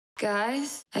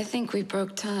Guys, I think we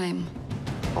broke time.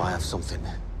 I have something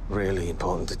really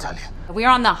important to tell you. We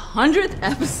are on the 100th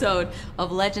episode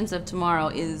of Legends of Tomorrow.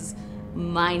 Is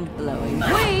mind-blowing.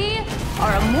 We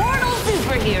are immortal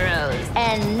superheroes,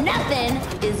 and nothing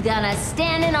is gonna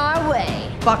stand in our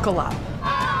way. Buckle up.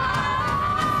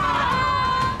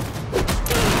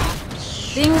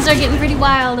 Things are getting pretty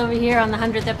wild over here on the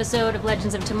 100th episode of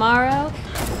Legends of Tomorrow.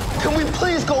 Can we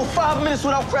please go 5 minutes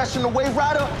without crashing the Wave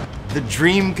Rider? The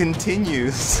dream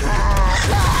continues.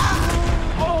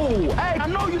 Oh, hey, I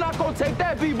know you're not gonna take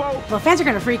that, Bebo. Well, fans are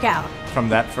gonna freak out. From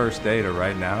that first day to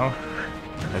right now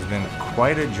has been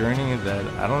quite a journey that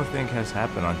I don't think has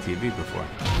happened on TV before.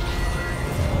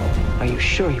 Are you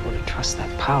sure you want to trust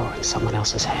that power in someone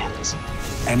else's hands?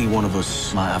 Any one of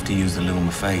us might have to use the little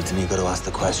fate, and you got to ask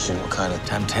the question what kind of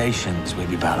temptations we'd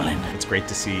be battling. It's great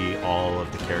to see all of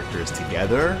the characters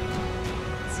together.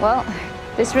 Well,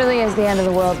 this really is the end of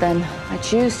the world then. I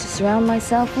choose to surround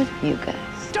myself with you guys.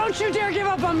 Don't you dare give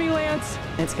up on me, Lance.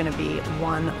 It's gonna be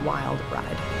one wild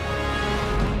ride.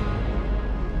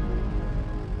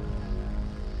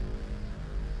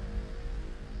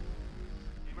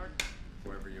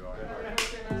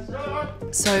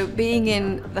 So being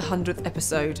in the 100th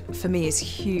episode for me is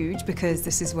huge because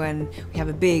this is when we have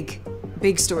a big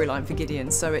storyline for Gideon,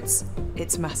 so it's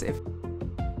massive.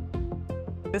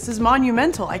 This is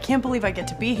monumental. I can't believe I get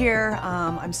to be here.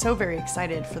 I'm so very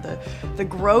excited for the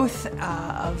growth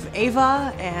of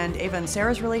Ava and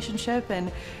Sarah's relationship,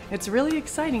 and it's really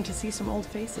exciting to see some old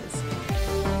faces.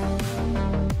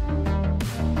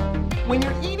 When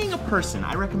you're eating a person,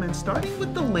 I recommend starting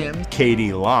with the limbs. Katie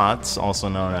Lotz, also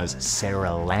known as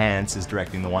Sarah Lance, is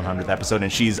directing the 100th episode,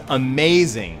 and she's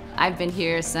amazing. I've been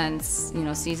here since,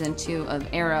 season 2 of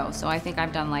Arrow, so I think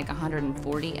I've done like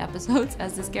 140 episodes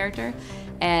as this character.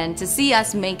 And to see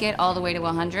us make it all the way to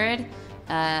 100,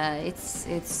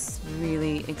 it's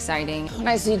really exciting. When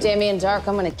I see Damien Dark,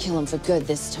 I'm gonna kill him for good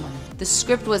this time. The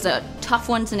script was a tough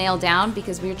one to nail down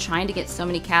because we were trying to get so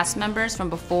many cast members from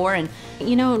before, and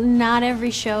not every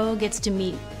show gets to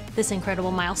meet this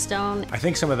incredible milestone. I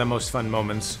think some of the most fun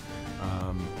moments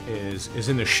is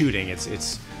in the shooting.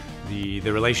 It's the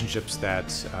relationships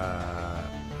that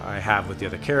I have with the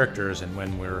other characters, and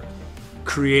when we're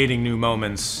creating new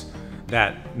moments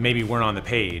that maybe weren't on the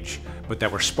page, but that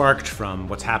were sparked from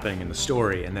what's happening in the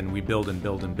story, and then we build and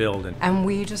build and build. And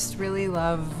we just really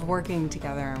love working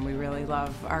together, and we really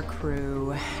love our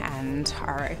crew and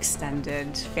our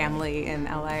extended family in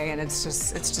LA, and it's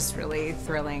just really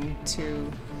thrilling to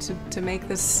make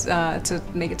this to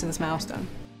make it to this milestone.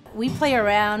 We play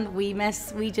around, we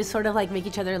mess, we just sort of like make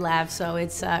each other laugh, so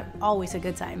it's always a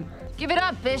good time. give it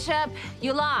up, Bishop.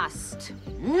 You lost.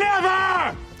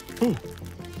 Never!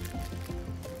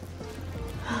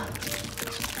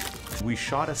 We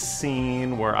shot a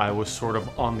scene where I was sort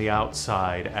of on the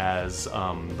outside as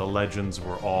the legends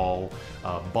were all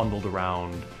bundled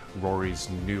around Rory's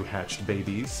new hatched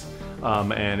babies.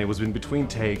 And it was in between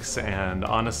takes, and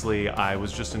honestly, I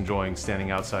was just enjoying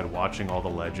standing outside watching all the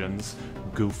legends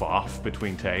goof off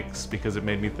between takes, because it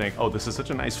made me think, oh, this is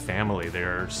such a nice family.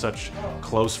 They're such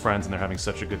close friends and they're having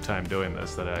such a good time doing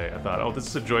this that I thought, oh, this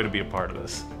is a joy to be a part of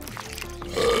this.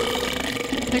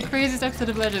 The craziest episode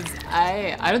of Legends,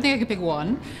 I don't think I could pick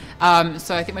one.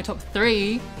 So I think my top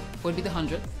 3 would be the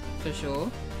 100th, for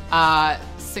sure.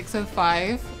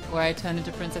 605, where I turned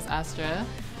into Princess Astra.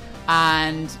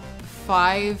 And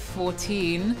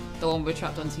 514, the one we're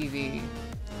trapped on TV.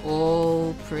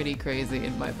 All pretty crazy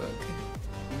in my book.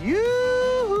 You,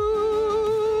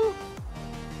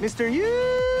 Mr.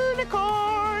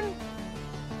 Unicorn!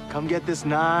 Come get this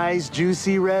nice,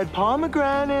 juicy red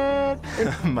pomegranate.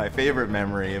 My favorite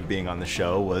memory of being on the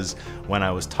show was when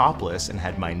I was topless and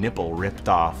had my nipple ripped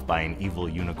off by an evil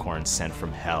unicorn sent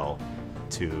from hell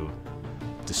to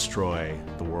destroy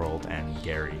the world and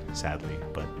Gary, sadly.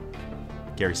 But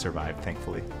Gary survived,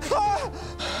 thankfully. Ah!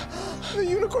 The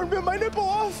unicorn bit my nipple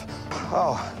off.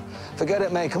 Oh, forget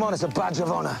it, mate. Come on, it's a badge of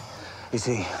honor. You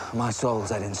see, my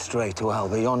soul's heading straight to hell,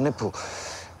 but your nipple,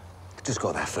 just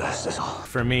go there first, that's all.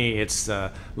 For me, it's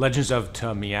Legends of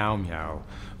Meow Meow,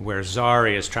 where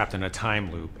Zari is trapped in a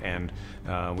time loop, and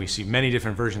we see many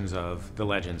different versions of the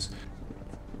legends.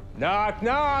 Knock,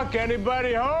 knock,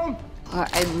 anybody home?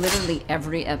 I literally,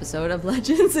 every episode of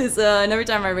Legends is, and every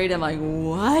time I read it, I'm like,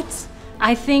 what?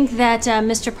 I think that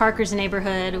Mr. Parker's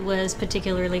neighborhood was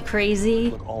particularly crazy.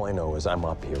 Look, all I know is I'm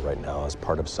up here right now as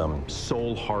part of some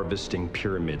soul-harvesting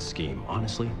pyramid scheme.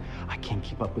 Honestly, I can't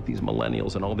keep up with these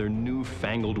millennials and all their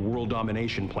newfangled world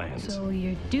domination plans. So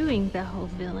you're doing the whole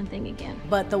villain thing again.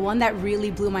 But the one that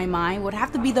really blew my mind would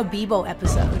have to be the Bebo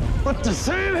episode. What the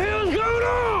Sam Hills hell's going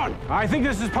on? I think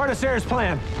this is part of Sarah's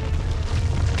plan.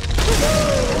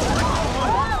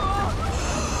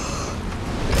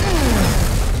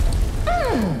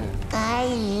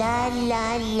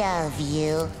 I love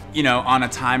you. You know, on a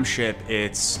time ship,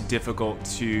 it's difficult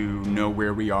to know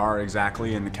where we are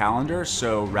exactly in the calendar,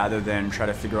 so rather than try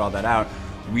to figure all that out,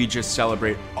 we just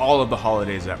celebrate all of the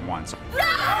holidays at once.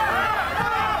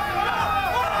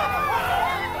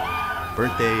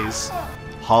 Birthdays,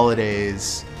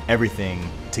 holidays, everything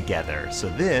together. So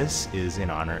this is in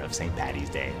honor of St. Patty's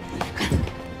Day.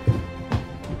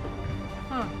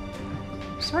 Huh.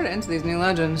 Sort of into these new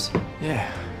legends.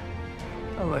 Yeah,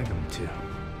 I like them too.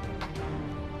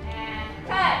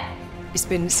 It's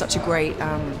been such a great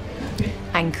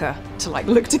anchor to like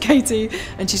look to Katie,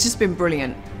 and she's just been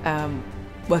brilliant.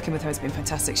 Working with her has been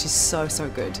fantastic. She's so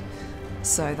good.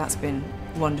 So that's been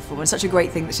wonderful, and such a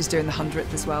great thing that she's doing the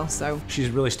 100th as well. So she's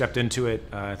really stepped into it.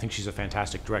 I think she's a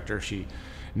fantastic director. She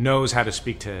knows how to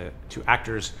speak to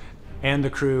actors and the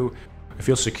crew. I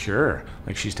feel secure,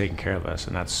 like she's taking care of us,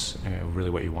 and that's really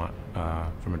what you want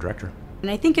from a director. And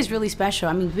I think it's really special.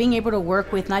 I mean, being able to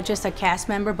work with not just a cast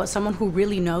member, but someone who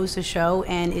really knows the show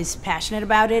and is passionate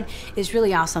about it is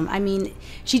really awesome. I mean,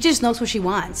 she just knows what she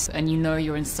wants. And you know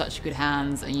you're in such good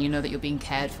hands, and you know that you're being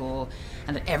cared for,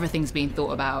 and that everything's being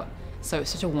thought about. So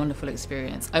it's such a wonderful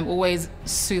experience. I'm always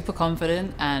super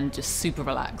confident and just super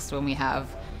relaxed when we have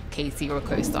Katie or a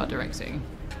co-star directing.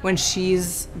 When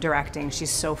she's directing, she's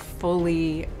so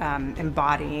fully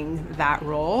embodying that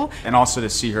role. And also to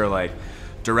see her like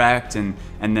direct and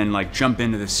then like jump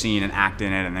into the scene and act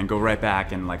in it and then go right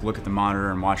back and like look at the monitor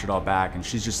and watch it all back, and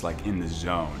she's just like in the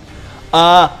zone.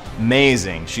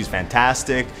 Amazing. She's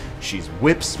fantastic. She's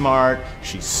whip smart.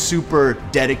 She's super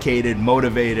dedicated,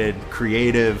 motivated,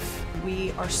 creative.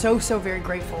 We are so very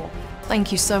grateful.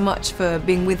 Thank you so much for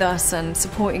being with us and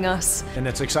supporting us. And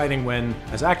it's exciting when,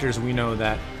 as actors, we know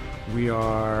that we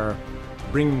are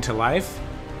bringing to life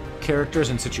characters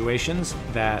and situations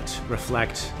that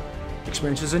reflect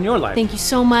experiences in your life. Thank you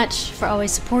so much for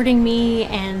always supporting me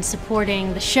and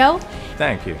supporting the show.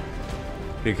 Thank you,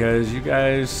 because you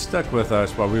guys stuck with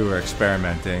us while we were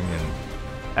experimenting, and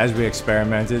as we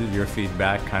experimented, your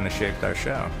feedback kind of shaped our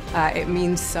show. It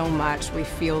means so much. We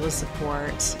feel the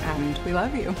support, and we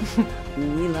love you.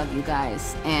 We love you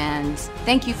guys, and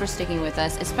thank you for sticking with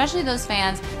us, especially those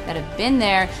fans that have been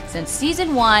there since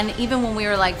season 1, even when we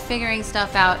were like figuring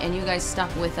stuff out, and you guys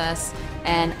stuck with us.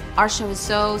 And our show is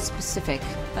so specific.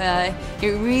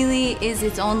 It really is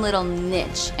its own little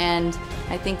niche, and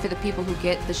I think for the people who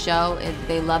get the show,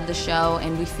 they love the show,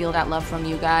 and we feel that love from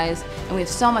you guys, and we have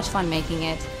so much fun making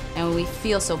it, and we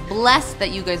feel so blessed that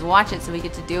you guys watch it so we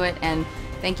get to do it. And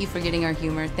thank you for getting our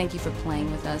humor, thank you for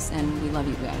playing with us, and we love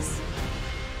you guys.